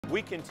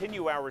We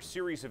continue our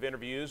series of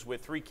interviews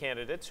with three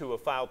candidates who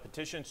have filed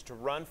petitions to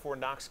run for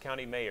Knox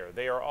County mayor.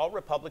 They are all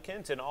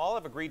Republicans and all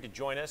have agreed to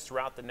join us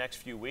throughout the next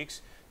few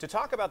weeks to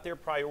talk about their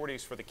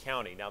priorities for the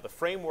county. Now, the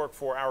framework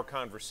for our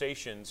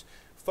conversations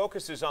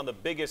focuses on the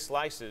biggest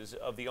slices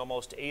of the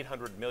almost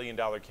 $800 million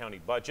county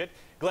budget.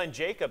 Glenn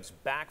Jacobs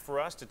back for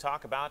us to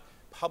talk about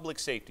public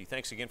safety.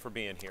 Thanks again for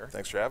being here.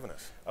 Thanks for having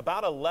us.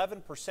 About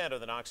 11%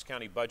 of the Knox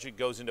County budget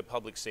goes into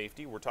public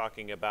safety. We're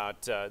talking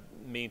about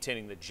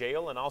maintaining the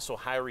jail and also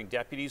hiring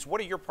deputies.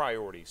 What are your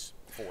priorities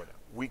for them?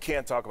 We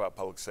can't talk about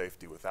public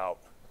safety without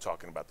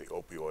talking about the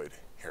opioid,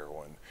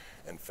 heroin,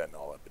 and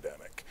fentanyl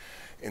epidemic.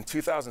 In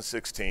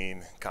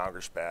 2016,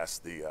 Congress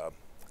passed the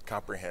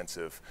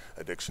Comprehensive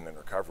Addiction and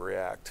Recovery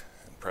Act,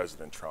 and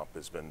President Trump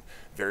has been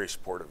very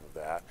supportive of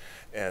that.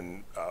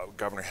 And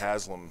Governor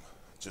Haslam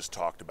just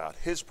talked about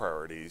his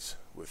priorities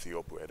with the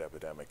opioid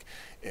epidemic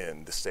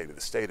in the State of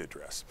the State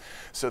address.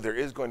 So there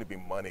is going to be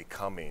money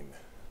coming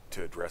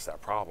to address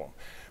that problem,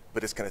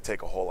 but it's going to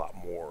take a whole lot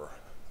more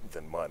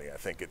than money. I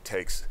think it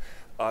takes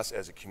us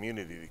as a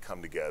community to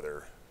come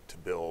together to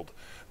build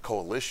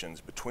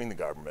coalitions between the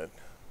government,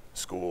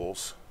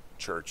 schools,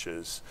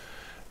 churches,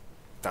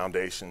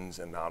 foundations,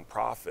 and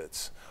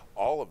nonprofits,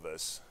 all of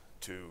us,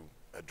 to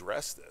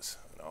address this,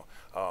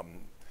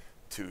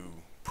 to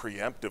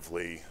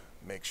preemptively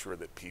make sure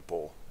that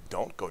people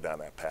don't go down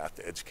that path,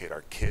 to educate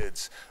our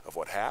kids of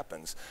what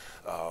happens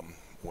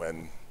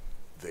when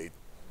they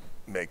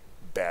make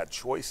bad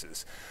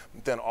choices.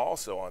 Then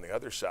also on the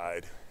other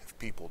side, if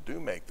people do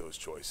make those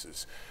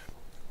choices,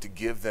 to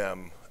give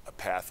them a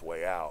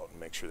pathway out and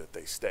make sure that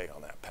they stay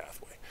on that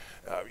pathway.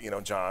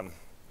 John,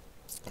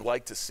 I'd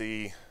like to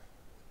see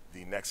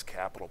the next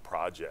capital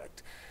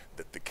project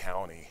that the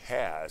county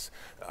has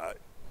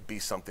be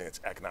something that's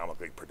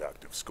economically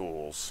productive.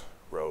 Schools,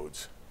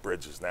 roads,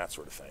 bridges, and that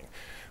sort of thing.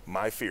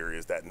 My fear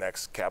is that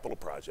next capital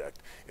project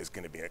is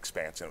going to be an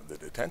expansion of the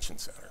detention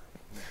center.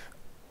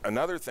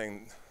 Another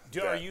thing.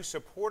 Are you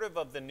supportive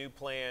of the new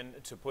plan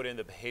to put in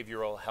the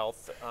behavioral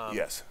health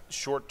yes,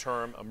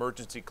 short-term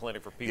emergency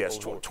clinic for people? Yes,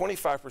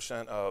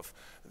 25% of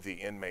the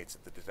inmates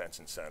at the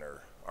detention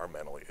center are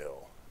mentally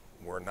ill.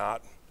 We're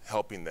not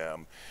helping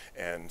them,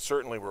 and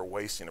certainly we're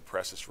wasting a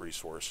precious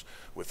resource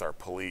with our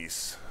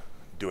police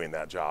doing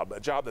that job, a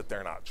job that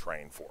they're not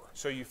trained for.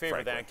 So you favor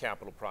frankly. that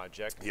capital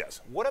project?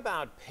 Yes. What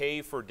about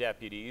pay for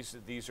deputies?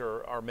 These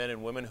are our men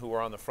and women who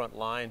are on the front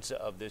lines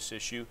of this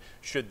issue.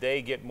 Should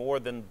they get more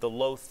than the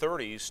low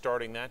 30s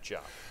starting that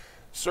job?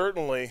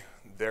 Certainly,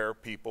 there are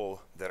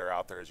people that are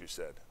out there, as you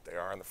said. They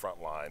are on the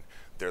front line.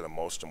 They're the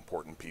most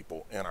important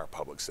people in our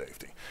public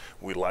safety.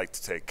 We like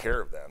to take care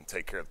of them,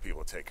 take care of the people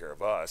that take care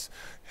of us.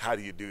 How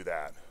do you do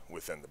that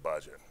within the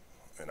budget?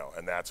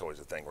 And that's always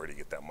the thing, where do you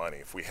get that money?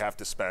 If we have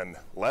to spend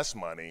less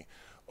money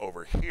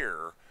over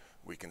here,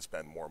 we can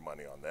spend more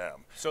money on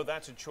them. So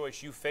that's a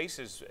choice you face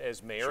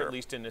as mayor, Sure. At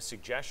least in the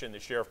suggestion. The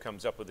sheriff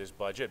comes up with his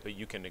budget, but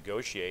you can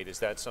negotiate. Is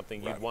that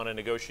something you'd want to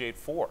negotiate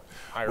for?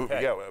 Higher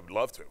pay? Yeah, I would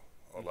love to.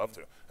 I'd love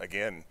to.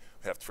 Again,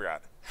 we have to figure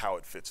out how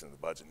it fits in the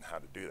budget and how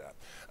to do that.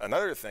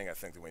 Another thing I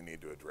think that we need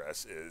to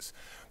address is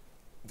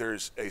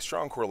there's a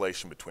strong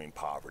correlation between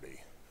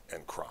poverty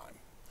and crime.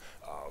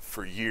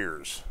 For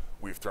years,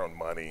 we've thrown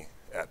money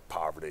at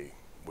poverty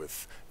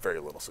with very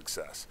little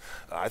success.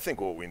 I think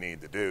what we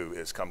need to do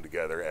is come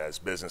together as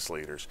business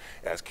leaders,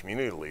 as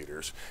community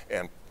leaders,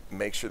 and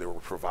make sure that we're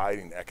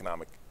providing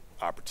economic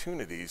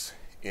opportunities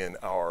in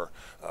our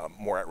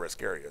more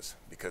at-risk areas,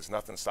 because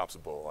nothing stops a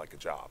bullet like a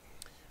job.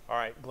 All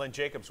right, Glenn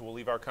Jacobs, we'll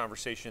leave our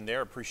conversation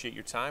there. Appreciate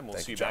your time. We'll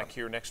see you back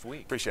here next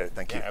week. Appreciate it.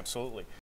 Thank you. Absolutely.